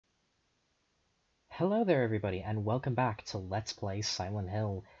Hello there everybody, and welcome back to Let's Play Silent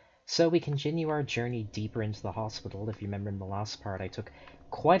Hill. So we continue our journey deeper into the hospital. If you remember in the last part, I took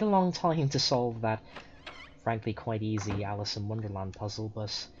quite a long time to solve that, frankly, quite easy Alice in Wonderland puzzle,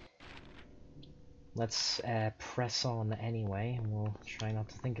 but let's press on anyway, and we'll try not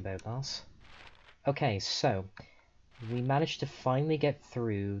to think about that. Okay, so we managed to finally get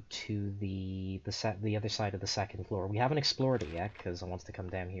through to the other side of the second floor. We haven't explored it yet, because I wanted to come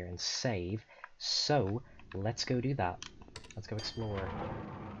down here and save. So, let's go do that. Let's go explore.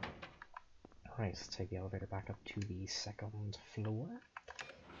 Alright, let's take the elevator back up to the second floor.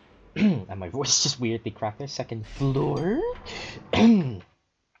 And my voice just weirdly cracked there. Second floor?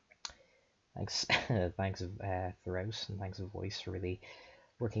 Thanks, thanks Throuse, and thanks Voice for really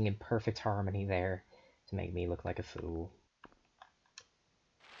working in perfect harmony there to make me look like a fool.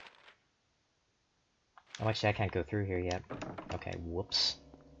 Oh, actually, I can't go through here yet. Okay, whoops.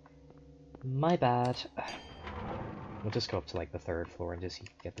 My bad. We'll just go up to like the third floor and just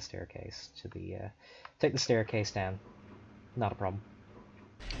get the staircase to the take the staircase down. Not a problem.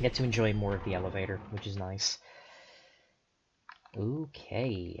 Get to enjoy more of the elevator, which is nice.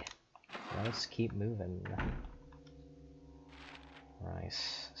 Okay, let's keep moving. Right,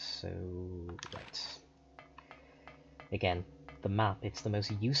 so right. Again, the map, it's the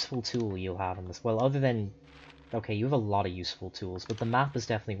most useful tool you'll have in this. Well, other than okay, you have a lot of useful tools, but the map is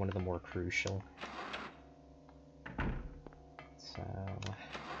definitely one of the more crucial. So,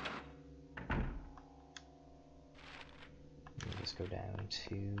 we'll just go down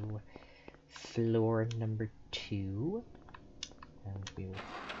to floor number 2, and we will.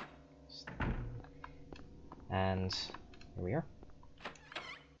 And here we are.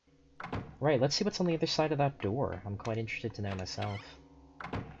 Right, let's see what's on the other side of that door. I'm quite interested to know myself.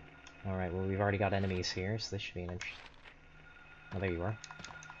 Alright, well, we've already got enemies here, so this should be an interesting... Oh, there you are.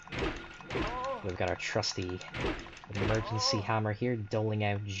 We've got our trusty emergency hammer here, doling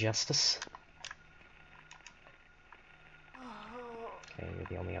out justice. Okay, you're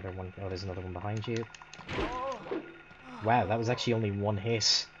the only other one. Oh, there's another one behind you. Wow, that was actually only one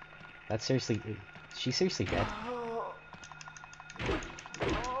hit. That's seriously... She's seriously dead.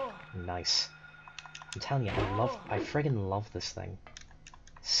 Nice. I'm telling you, I friggin' love this thing.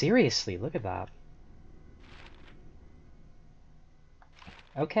 Seriously, look at that.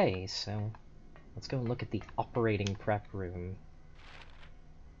 Okay, so let's go and look at the operating prep room.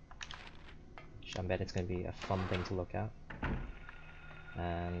 Which I bet it's going to be a fun thing to look at.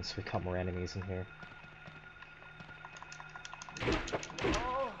 And so we've got more enemies in here.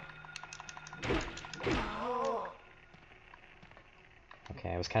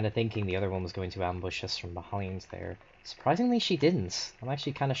 Okay, I was kind of thinking the other one was going to ambush us from behind there. Surprisingly, she didn't. I'm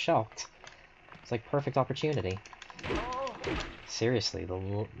actually kind of shocked. It's like perfect opportunity. Seriously,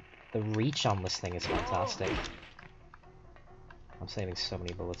 the reach on this thing is fantastic. I'm saving so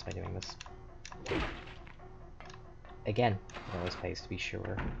many bullets by doing this. Again, it always pays to be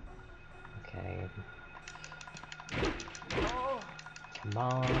sure. Okay. Come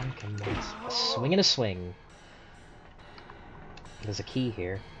on, come on. A swing and a swing. There's a key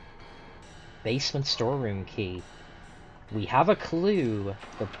here. Basement storeroom key. We have a clue.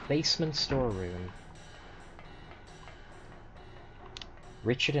 The basement storeroom.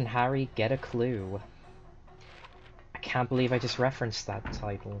 Richard and Harry get a clue. I can't believe I just referenced that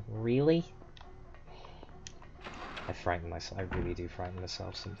title. Really? I frighten myself. I really do frighten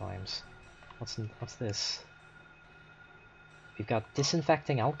myself sometimes. What's this? We've got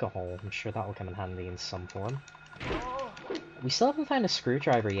disinfecting alcohol. I'm sure that will come in handy in some form. We still haven't found a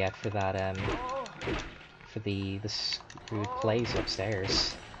screwdriver yet for that, for the screwed place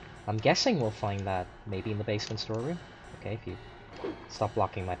upstairs. I'm guessing we'll find that maybe in the basement storeroom. Okay, if you stop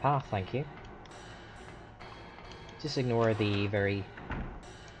blocking my path, thank you. Just ignore the very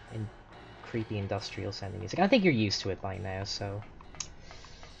creepy industrial sounding music. I think you're used to it by now, so...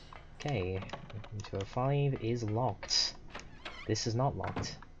 Okay, 205 is locked. This is not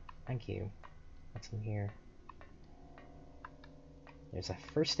locked. Thank you. What's in here? There's a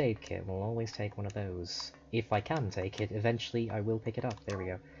first aid kit. We'll always take one of those. If I can take it, eventually I will pick it up. There we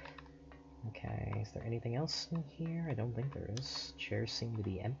go. Okay, is there anything else in here? I don't think there is. Chairs seem to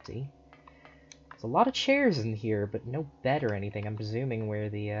be empty. There's a lot of chairs in here, but no bed or anything. I'm presuming where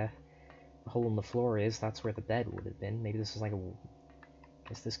the hole in the floor is, that's where the bed would have been. Maybe this is like a... I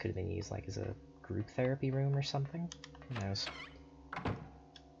guess this could have been used like as a group therapy room or something. Who knows?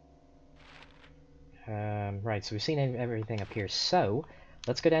 Right, so we've seen everything up here. So,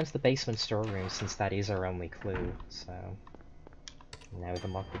 let's go down to the basement storeroom since that is our only clue. So, now we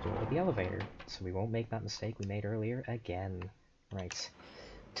can lock the door with the elevator, so we won't make that mistake we made earlier again. Right,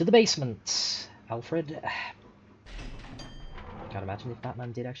 to the basement. Alfred. Can't imagine if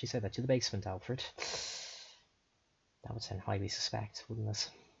Batman did actually say that. To the basement, Alfred. That would sound highly suspect, wouldn't it?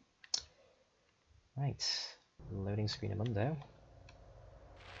 Right. Loading screen Amundo.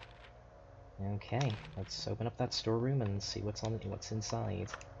 Okay, let's open up that storeroom and see what's inside.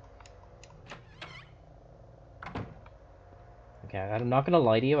 Okay, I'm not gonna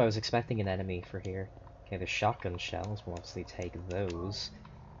lie to you, I was expecting an enemy for here. Okay, the shotgun shells, we'll obviously take those.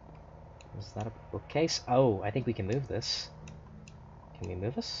 Is that a bookcase? Oh, I think we can move this. Can we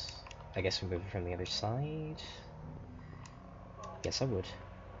move this? I guess we move it from the other side. Yes, I would.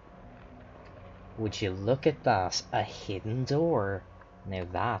 Would you look at that? A hidden door. Now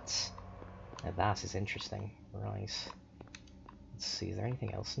that is interesting. Right. Let's see, is there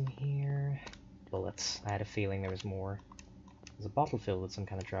anything else in here? Bullets. I had a feeling there was more. There's a bottle filled with some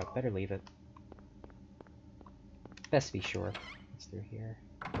kind of drug. Better leave it. Best to be sure. What's through here?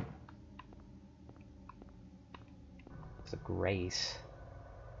 It's a grate.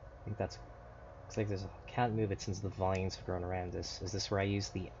 I think that's... Looks like there's a... Can't move it since the vines have grown around this. Is this where I use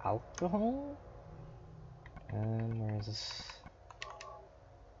the alcohol? Where is this?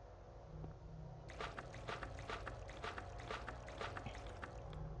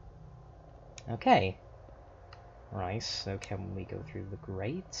 Okay. Right, so can we go through the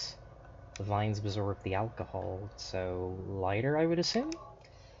grate? The vines absorb the alcohol, so lighter, I would assume?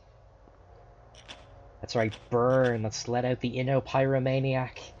 That's right, burn! Let's let out the inner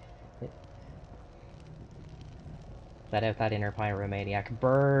pyromaniac. Let out that inner pyromaniac.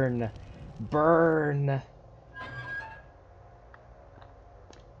 Burn! Burn!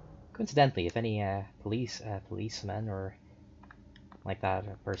 Coincidentally, if any policemen or like that,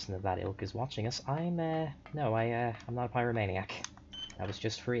 a person of that ilk is watching us, I'm not a pyromaniac. That was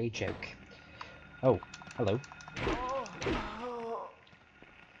just for a joke. Oh, hello.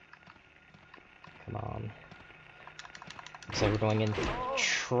 Come on. So we're going in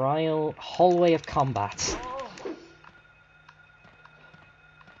trial hallway of combat.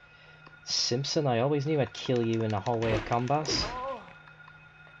 Simpson, I always knew I'd kill you in a hallway of combat.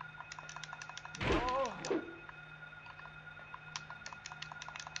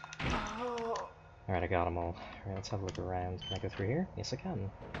 Alright, I got them all. Alright, let's have a look around. Can I go through here? Yes, I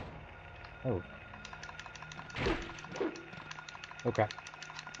can. Oh. Oh crap.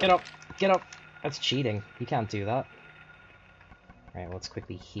 Get up! Get up! That's cheating. You can't do that. Alright, let's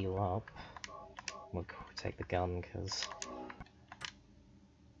quickly heal up. We'll take the gun, because...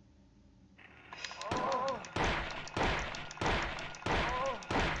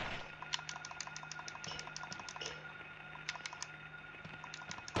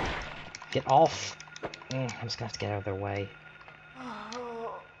 Get off! I'm just gonna have to get out of their way.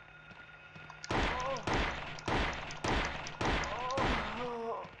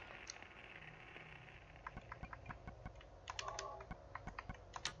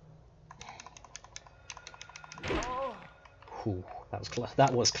 Whew, that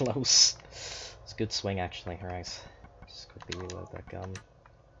was close. It's a good swing, actually. Alright, just quickly reload that gun.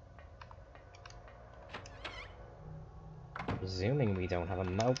 Presuming we don't have a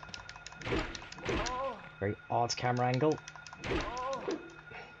moat. Very odd camera angle.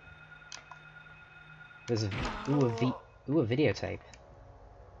 There's a videotape.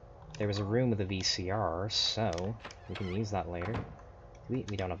 There was a room with a VCR, so we can use that later. We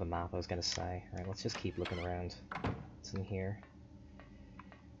don't have a map, I was gonna say. Alright, let's just keep looking around. What's in here?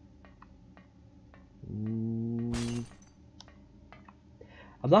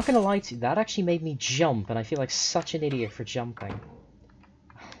 I'm not gonna lie to you, that actually made me jump, and I feel like such an idiot for jumping.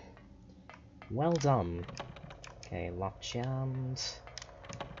 Well done. Okay, lock jammed.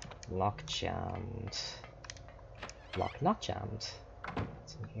 Lock jammed. Lock not jammed.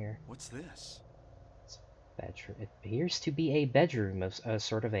 What's in here? What's this? It's a bedroom. It appears to be a bedroom of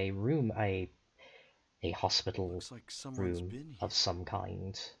sort of a room, a hospital Looks like someone's room been here. of some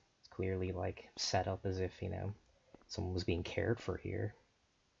kind. It's clearly like set up as if, you know, someone was being cared for here.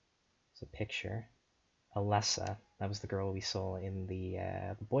 It's a picture. Alessa, that was the girl we saw in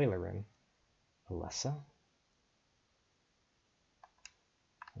the boiler room. Alessa.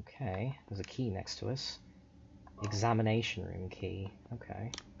 Okay, there's a key next to us. Examination room key.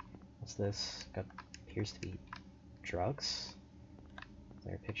 Okay. What's this? Appears to be drugs. Is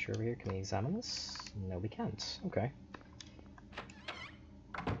there a picture over here? Can we examine this? No, we can't. Okay.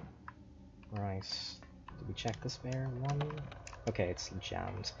 Right. Did we check this bear? One? Okay, it's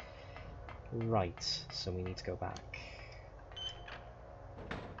jammed. Right, so we need to go back.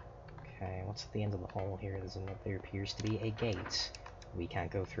 Okay, what's at the end of the hall here? There appears to be a gate we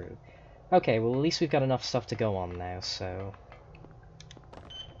can't go through. Okay, well at least we've got enough stuff to go on now, so...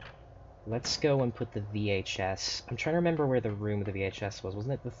 let's go and put the VHS. I'm trying to remember where the room of the VHS was.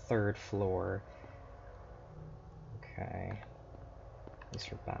 Wasn't it the 3rd floor? Okay. At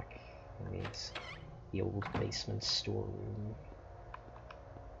least we're back in the old basement storeroom.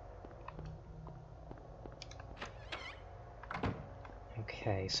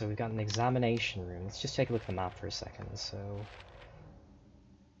 Okay, so we've got an examination room. Let's just take a look at the map for a second. So,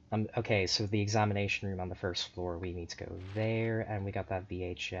 okay, so the examination room on the 1st floor, we need to go there, and we got that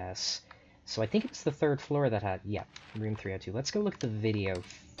VHS. So I think it's the 3rd floor that had, yeah, room 302. Let's go look at the video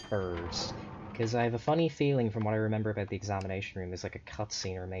first, because I have a funny feeling from what I remember about the examination room, there's like a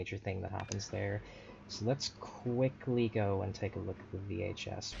cutscene or a major thing that happens there. So let's quickly go and take a look at the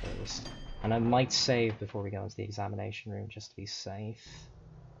VHS first. And I might save before we go into the examination room, just to be safe.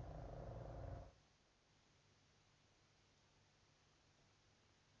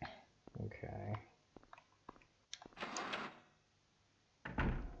 Okay.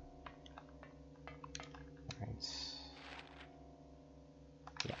 Alright.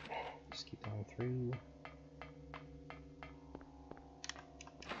 Yeah, just keep going through.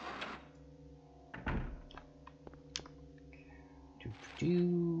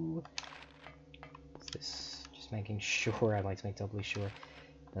 Is this just making sure? I'd like to make doubly sure.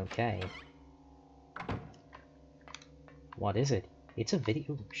 Okay. What is it? It's a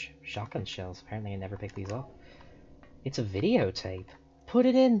video. Shotgun shells. Apparently I never picked these up. It's a videotape. Put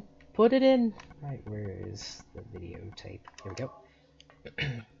it in! Put it in! Right, where is the videotape? Here we go.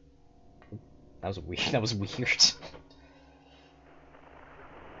 That was weird. That was weird.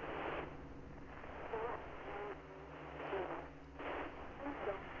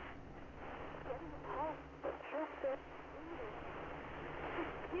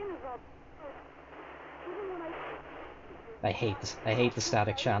 I hate this. I hate the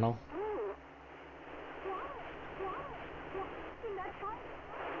static channel.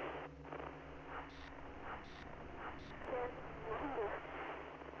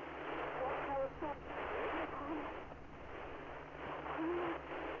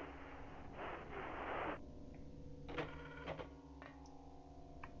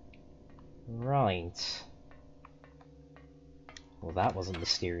 Right. Well, that wasn't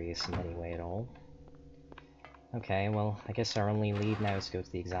mysterious in any way at all. Okay, well, I guess our only lead now is to go to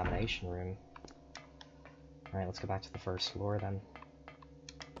the examination room. Alright, let's go back to the 1st floor then.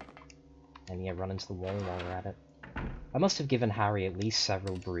 And yeah, run into the wall while we're at it. I must have given Harry at least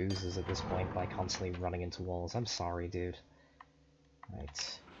several bruises at this point by constantly running into walls. I'm sorry, dude.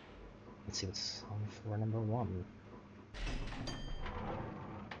 Right. Let's see what's on floor number 1.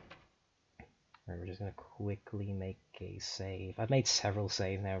 Alright, we're just gonna quickly make a save. I've made several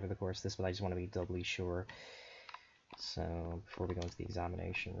saves now over the course of this, but I just want to be doubly sure. So, before we go into the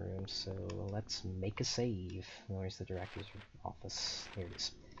examination room, so let's make a save. Where's the director's office? Here it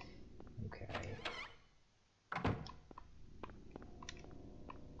is. Okay.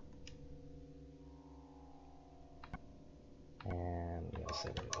 And we'll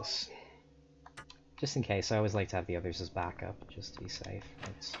save this. Just in case, I always like to have the others as backup, just to be safe.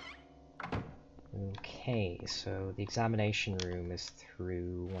 Okay, so the examination room is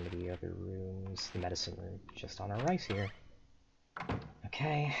through one of the other rooms, the medicine room, just on our right here.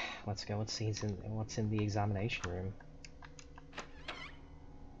 Okay, let's go and see what's in the examination room.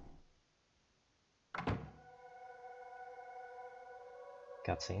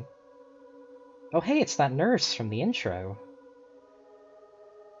 Cutscene. Oh hey, it's that nurse from the intro.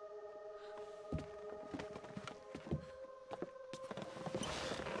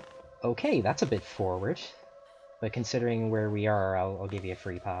 Okay, that's a bit forward. But considering where we are, I'll give you a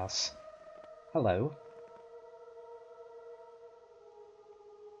free pass. Hello.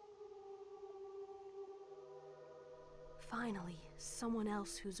 Finally, someone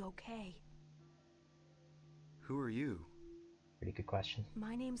else who's okay. Who are you? Pretty good question.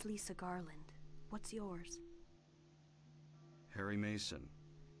 My name's Lisa Garland. What's yours? Harry Mason.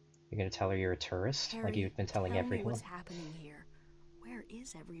 You're gonna tell her you're a tourist? Harry, like you've been telling tell me everyone? what's happening here. Where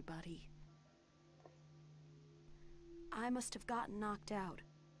is everybody? I must have gotten knocked out.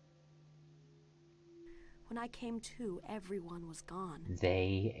 When I came to, everyone was gone.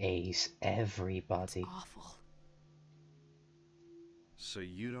 They ate everybody. It's awful. So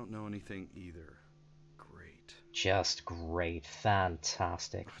you don't know anything either. Great. Just great.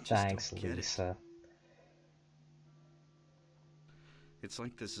 Fantastic. Thanks, Lisa. It's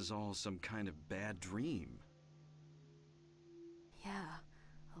like this is all some kind of bad dream. Yeah,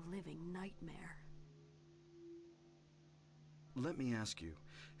 a living nightmare. Let me ask you,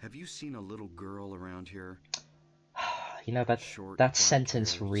 have you seen a little girl around here? You know, that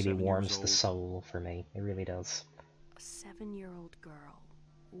sentence really warms the soul for me. It really does. A 7-year-old girl.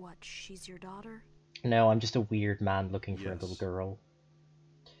 What, she's your daughter? No, I'm just a weird man looking for a little Yes. girl.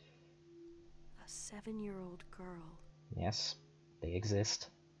 A 7-year-old girl. Yes, they exist.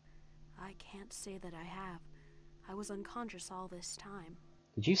 I can't say that I have. I was unconscious all this time.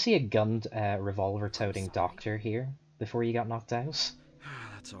 Did you see a gunned, revolver-toting sorry. doctor here before you got knocked out?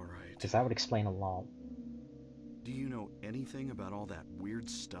 That's all right. Because that would explain a lot. Do you know anything about all that weird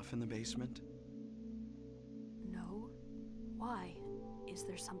stuff in the basement? No? Why? Is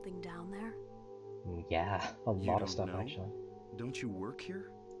there something down there? Yeah, a You lot of don't stuff, know? actually. Don't you work here?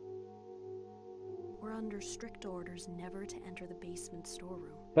 We're under strict orders never to enter the basement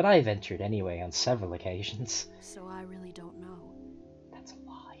storeroom. But I've entered anyway on several occasions. So I really don't know. That's a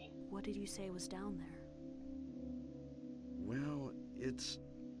lie. What did you say was down there? Well, it's...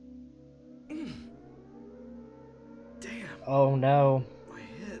 Damn, Oh no, my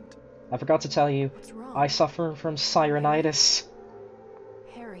head. I forgot to tell you, What's wrong? I suffer from sirenitis.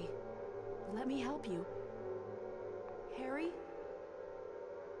 Harry, let me help you. Harry?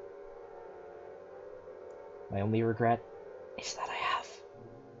 My only regret is that I have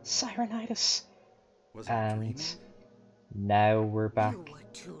sirenitis. Was I And dreaming? now we're back. You were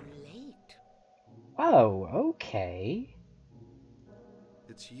too late. Oh, okay.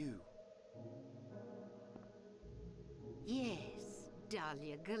 It's you. Yes,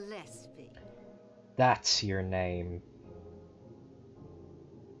 Dahlia Gillespie. That's your name.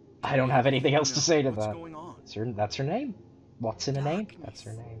 I don't have anything else to say to What's that. going on? That's her name. What's in a name? That's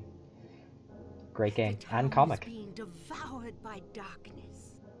her name. Great game. The town And comic. is being devoured by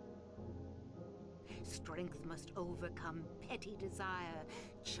darkness. Strength must overcome petty desire,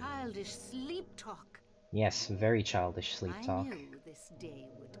 childish sleep talk. Yes, very childish sleep I talk. knew this day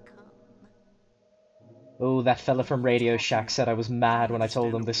would come. Oh, that fella from Radio Shack said I was mad when I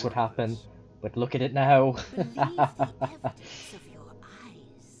told him this would happen. But look at it now. Believe the evidence of your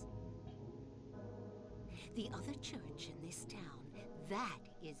eyes. The other church in this town, that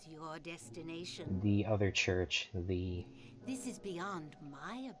is your destination. The other church, the... This is beyond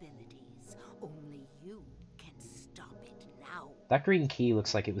my abilities. Only you can stop it now. That green key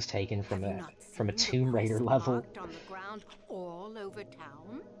looks like it was taken from Have you a not from a seen the Tomb Raider press level. marked on the ground all over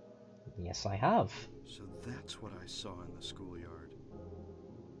town? Yes, I have. So that's what I saw in the schoolyard.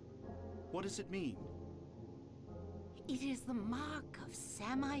 What does it mean? It is the mark of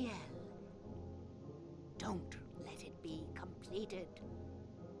Samael. Don't let it be completed.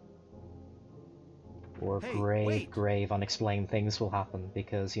 Or Hey, grave, wait. grave unexplained things will happen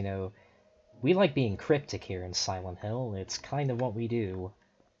because, you know, we like being cryptic here in Silent Hill. It's kind of what we do.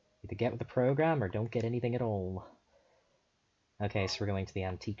 Either get with the program or don't get anything at all. Okay, so we're going to the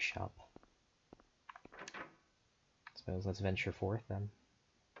antique shop. Suppose let's venture forth then.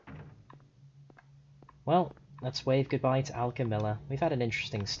 Well, let's wave goodbye to Alchemilla. We've had an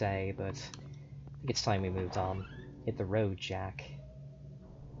interesting stay, but I think it's time we moved on. Hit the road, Jack.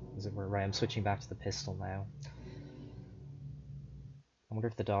 As it were, right, I'm switching back to the pistol now. I wonder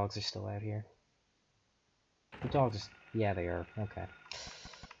if the dogs are still out here. The dogs... yeah, they are. Okay.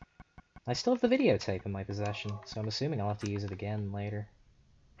 I still have the videotape in my possession, so I'm assuming I'll have to use it again later.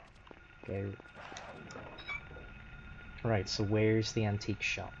 Okay. Right, so where's the antique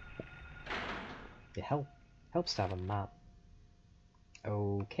shop? It helps to have a map.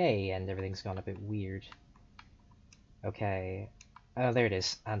 Okay, and everything's gone a bit weird. Okay. Oh, there it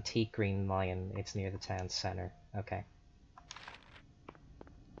is. Antique Green Lion. It's near the town center. Okay.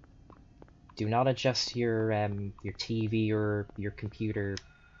 Do not adjust your TV or your computer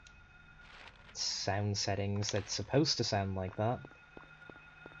sound settings. It's supposed to sound like that.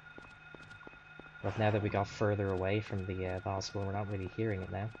 But now that we got further away from the hospital, we're not really hearing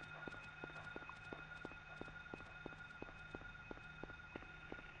it now.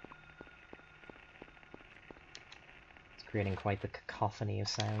 It's creating quite the cacophony of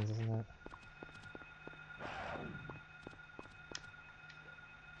sounds, isn't it?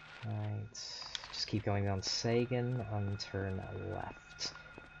 Right, just keep going on Sagan and turn left.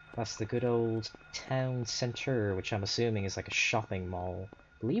 That's the good old town center, which I'm assuming is like a shopping mall. I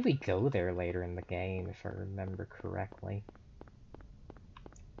believe we go there later in the game, if I remember correctly.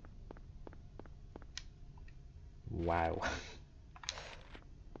 Wow.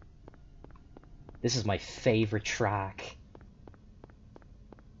 This is my favorite track.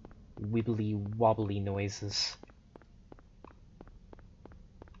 Wibbly wobbly noises.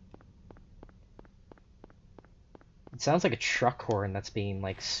 It sounds like a truck horn that's being,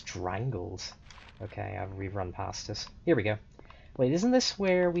 like, strangled. Okay, we've run past this. Here we go. Wait, isn't this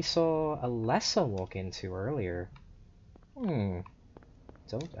where we saw Alessa walk into earlier? I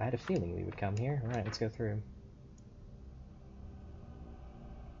had a feeling we would come here. Alright, let's go through.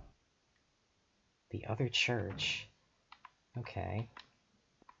 The other church. Okay.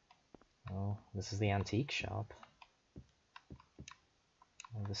 Well, this is the antique shop.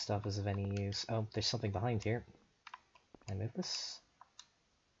 All this stuff is of any use. Oh, there's something behind here. Can I move this?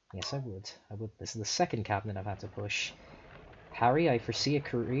 Yes, I would. I would. This is the second cabinet I've had to push. Harry, I foresee a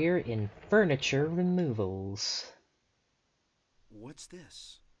career in furniture removals. What's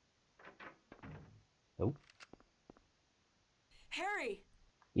this? Oh. Harry!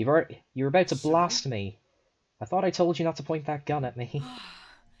 You're about to Sybil? blast me. I thought I told you not to point that gun at me.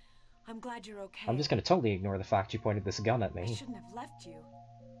 I'm glad you're okay. I'm just gonna totally ignore the fact you pointed this gun at I me. shouldn't have left you.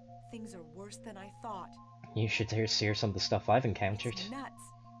 Things are worse than I thought. You should hear some of the stuff I've encountered. It's nuts.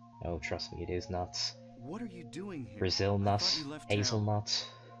 Oh, trust me, it is nuts. What are you doing here? Brazil I nut, thought you left town. hazelnut.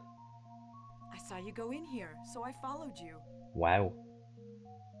 I saw you go in here, so I followed you. Wow.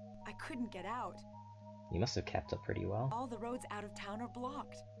 I couldn't get out. You must have kept up pretty well. All the roads out of town are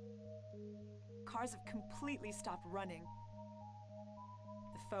blocked. Cars have completely stopped running.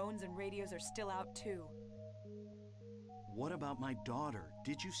 The phones and radios are still out too. What about my daughter?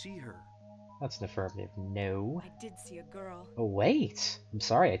 Did you see her? That's an affirmative. No. I did see a girl. Oh, wait. I'm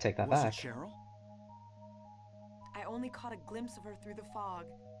sorry, I take that Was back. it Cheryl? I only caught a glimpse of her through the fog.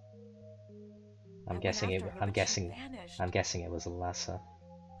 I'm I went guessing after her, I'm but she guessing. vanished. I'm guessing it was Alessa.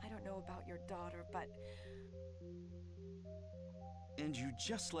 I don't know about your daughter, but And you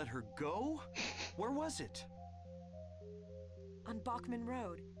just let her go? Where was it? on Bachman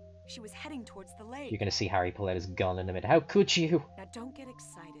Road, she was heading towards the lake. You're gonna see Harry pull out his gun in a minute. How could you? Now don't get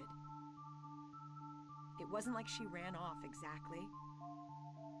excited. It wasn't like she ran off exactly.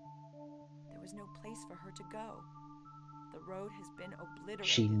 There was no place for her to go. The road has been obliterated.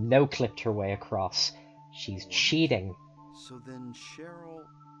 She no-clipped her way across. She's What? cheating. So then Cheryl...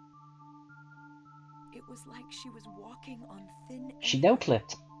 It was like she was walking on thin air. She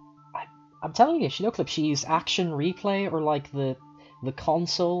no-clipped. I'm telling you, she no-clipped. She used action replay or like the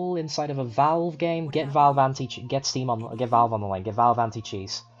console inside of a Valve game. What Get about Valve get Valve on the line. Get Valve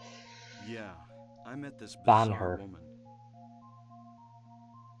anti-cheese. Yeah, I met this Ban bizarre her. woman.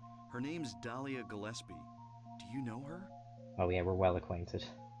 Her name's Dahlia Gillespie. Do you know her? Oh yeah, we're well acquainted.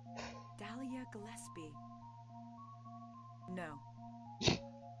 Dahlia Gillespie. No.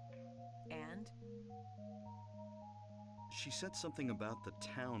 And? She said something about the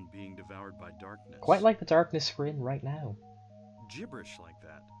town being devoured by darkness. Quite like the darkness we're in right now. Gibberish like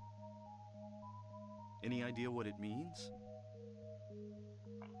that. Any idea what it means?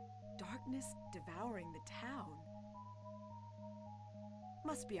 Darkness devouring the town.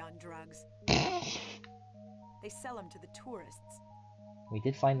 Must be on drugs. They sell them to the tourists. We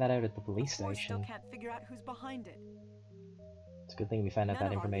did find that out at the police The force still station. can't figure out who's behind it. It's a good thing we found out None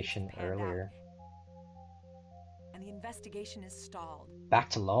that of our leads information have panned out. earlier. And the investigation is stalled. Back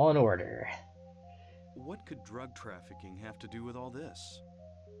to law and order. What could drug trafficking have to do with all this?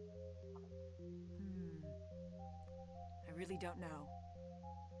 I really don't know.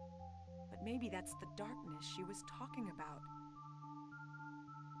 But maybe that's the darkness she was talking about.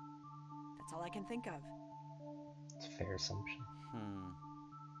 That's all I can think of. It's a fair assumption.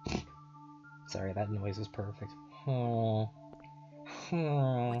 Hmm. Sorry, that noise is perfect. Hmm.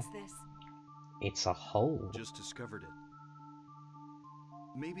 What's this? It's a hole. Just discovered it.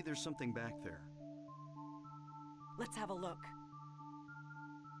 Maybe there's something back there. Let's have a look.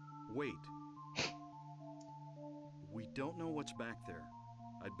 Wait. We don't know what's back there.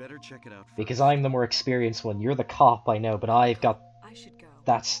 I'd better check it out first. Because I'm the more experienced one. You're the cop, I know, but I've got... I should go.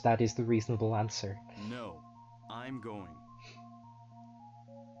 That is the reasonable answer. No, I'm going.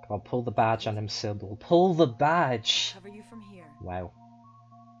 Come on, pull the badge on him, Sybil. Pull the badge! Cover you from here. Wow.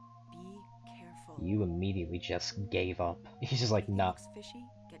 Be careful. You immediately just gave up. He's just like, Anything nah. looks fishy,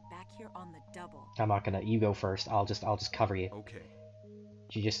 get back here on the double. I'm not gonna... You go first. I'll just cover you. Okay.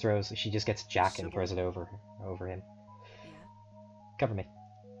 She just gets Jack and throws it over him. Yeah? Cover me.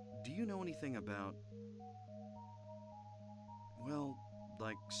 Do you know anything about... well,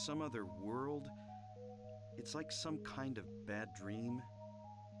 like some other world? It's like some kind of bad dream.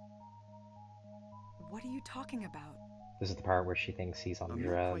 What are you talking about? This is the part where she thinks he's on I'm not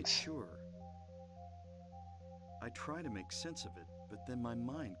quite drugs. sure. I try to make sense of it, but then my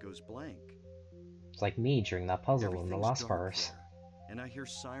mind goes blank. It's like me during that puzzle in the Everything's last dark verse. there, and I hear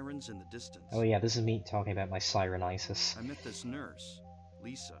sirens in the distance. Oh yeah, this is me talking about my Sirenitis. I met this nurse,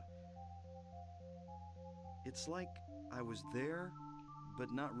 Lisa. It's like I was there,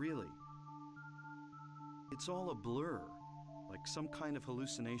 but not really. It's all a blur, like some kind of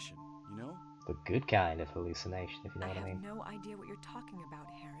hallucination, you know? The good kind of hallucination, if you know I what I have mean. no idea what you're talking about,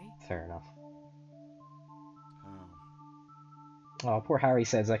 Harry. Fair enough. Oh. Oh, poor Harry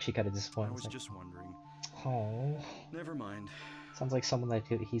says actually kind of I disappointed. was just wondering. Oh. Never mind. Sounds like someone that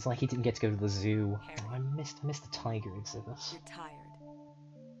he's like he didn't get to go to the zoo. Harry. Oh, I missed the tiger exhibit. You're tired.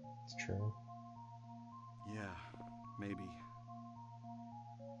 It's true. Yeah, maybe.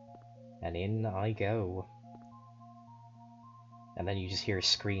 And in I go. And then you just hear a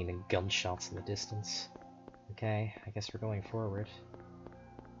scream and gunshots in the distance. Okay, I guess we're going forward.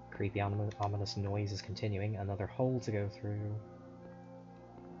 Creepy ominous noise is continuing. Another hole to go through.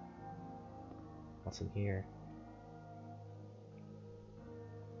 What's in here?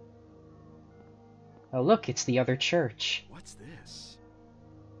 Oh look, it's the other church. What's this?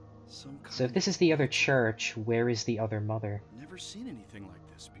 Some kind So if this of is the other altar. church, where is the other mother? Never seen anything like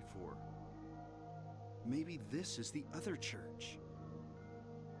this before. Maybe this is the other church.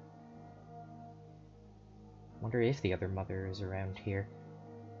 Wonder if the other mother is around here.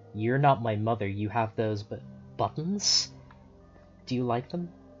 You're not my mother, you have those buttons? Do you like them?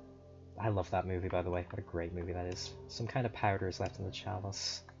 I love that movie, by the way. What a great movie that is. Some kind of powder is left in the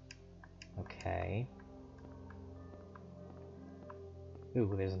chalice. Okay.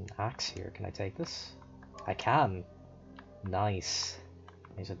 Ooh, there's an axe here. Can I take this? I can! Nice.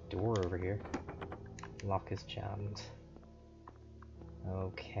 There's a door over here. Lock is jammed.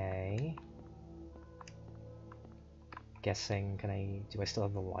 Okay. Guessing, do I still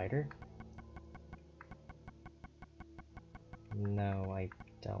have the lighter? No, I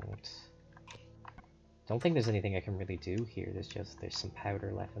don't. Don't think there's anything I can really do here. There's some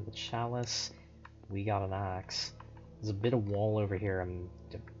powder left in the chalice. We got an axe. There's a bit of wall over here.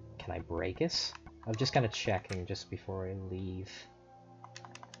 Can I break it? I'm just kind of checking just before I leave.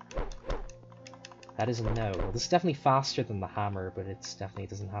 That is a no. Well, this is definitely faster than the hammer, but it definitely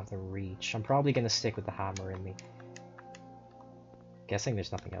doesn't have the reach. I'm probably going to stick with the hammer in the... Guessing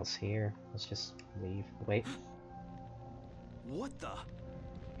there's nothing else here. Let's just leave. Wait. What the?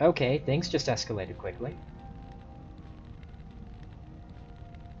 Okay, things just escalated quickly.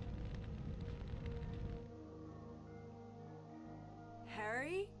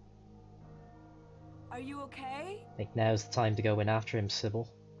 Harry? Are you okay? I think now's the time to go in after him, Sybil.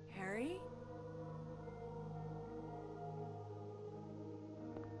 Harry?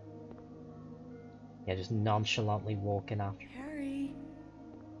 Yeah, just nonchalantly walking after. Harry?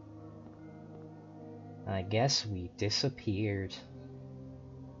 I guess we disappeared.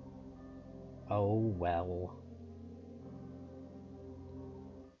 Oh well.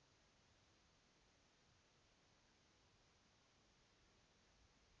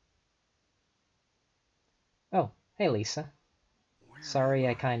 Oh, hey Lisa. Where Sorry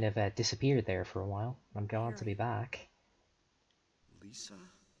am I kind of disappeared there for a while. I'm glad to be Harry. back. Lisa?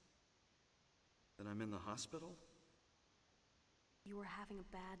 Then I'm in the hospital? You were having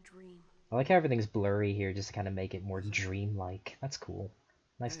a bad dream. I like how everything's blurry here just to kind of make it more dreamlike. That's cool.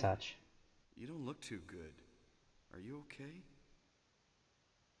 Nice Hey. touch. You don't look too good. Are you okay?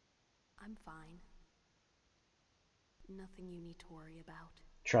 I'm fine. Nothing you need to worry about.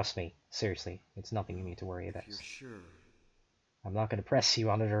 Trust me, seriously, it's nothing you need to worry If about. you're sure. I'm not going to press you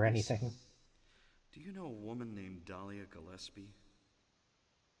on it or Listen, anything. Do you know a woman named Dahlia Gillespie?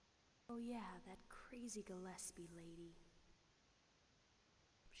 Oh yeah, that crazy Gillespie lady.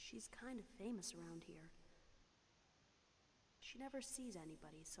 She's kind of famous around here. She never sees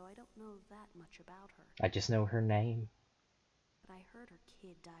anybody, so I don't know that much about her. I just know her name. But I heard her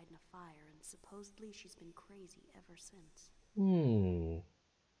kid died in a fire, and supposedly she's been crazy ever since.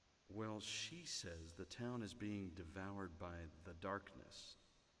 Well, she says the town is being devoured by the darkness.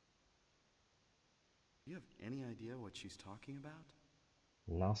 Do you have any idea what she's talking about?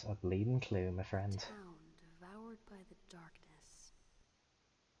 Not a bleeding clue, my friend. Town devoured by the darkness.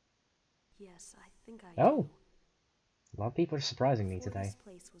 Yes, I think I Oh! do. A lot of people are surprising me Before today. this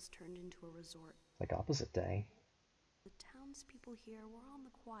place was turned into a resort, Like opposite day. the townspeople here were on the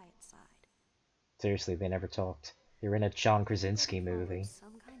quiet side. Seriously, they never talked. They're in a John Krasinski Everybody followed movie.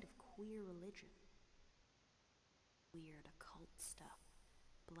 some kind of queer religion. Weird occult stuff.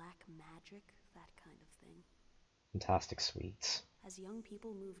 Black magic, that kind of thing. Fantastic sweets. As young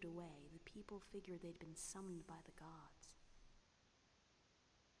people moved away, the people figured they'd been summoned by the gods.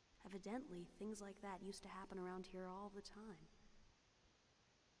 Evidently, things like that used to happen around here all the time.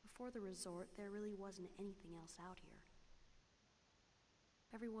 Before the resort, there really wasn't anything else out here.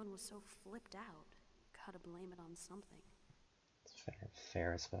 Everyone was so flipped out. Gotta blame it on something. It's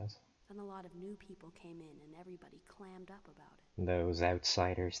fair, I suppose. Then a lot of new people came in and everybody clammed up about it. Those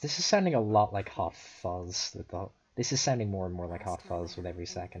outsiders. This is sounding a lot like Hot Fuzz. This is sounding more and more like Hot Last time I Fuzz with heard every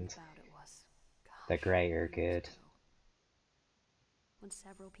anything second. about it was, The gosh, grey are years good. ago, when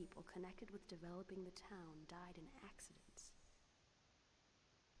several people connected with developing the town died in accidents.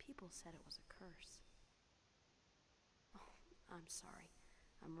 People said it was a curse. Oh, I'm sorry.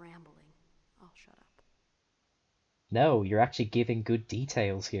 I'm rambling. I'll shut up. No, you're actually giving good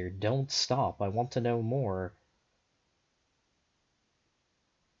details here. Don't stop. I want to know more.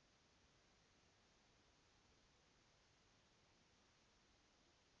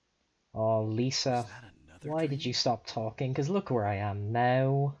 Oh, Lisa, Was that another why did you dream? stop talking? 'Cause look where I am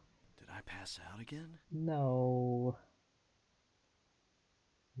now. Did I pass out again? No.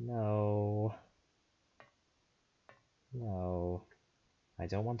 No. No. I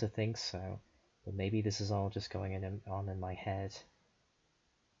don't want to think so, but maybe this is all just on in my head.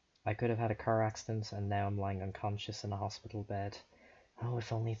 I could have had a car accident and now I'm lying unconscious in a hospital bed. Oh,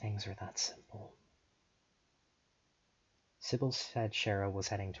 if only things were that simple. Sybil said Cheryl was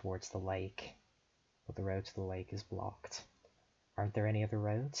heading towards the lake, but the road to the lake is blocked. Aren't there any other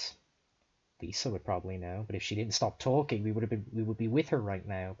roads? Lisa would probably know, but if she didn't stop talking, we would be with her right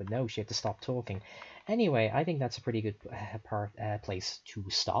now. But no, she had to stop talking. Anyway, I think that's a pretty good place to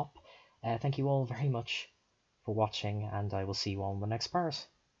stop. Thank you all very much for watching, and I will see you all in the next part.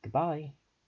 Goodbye.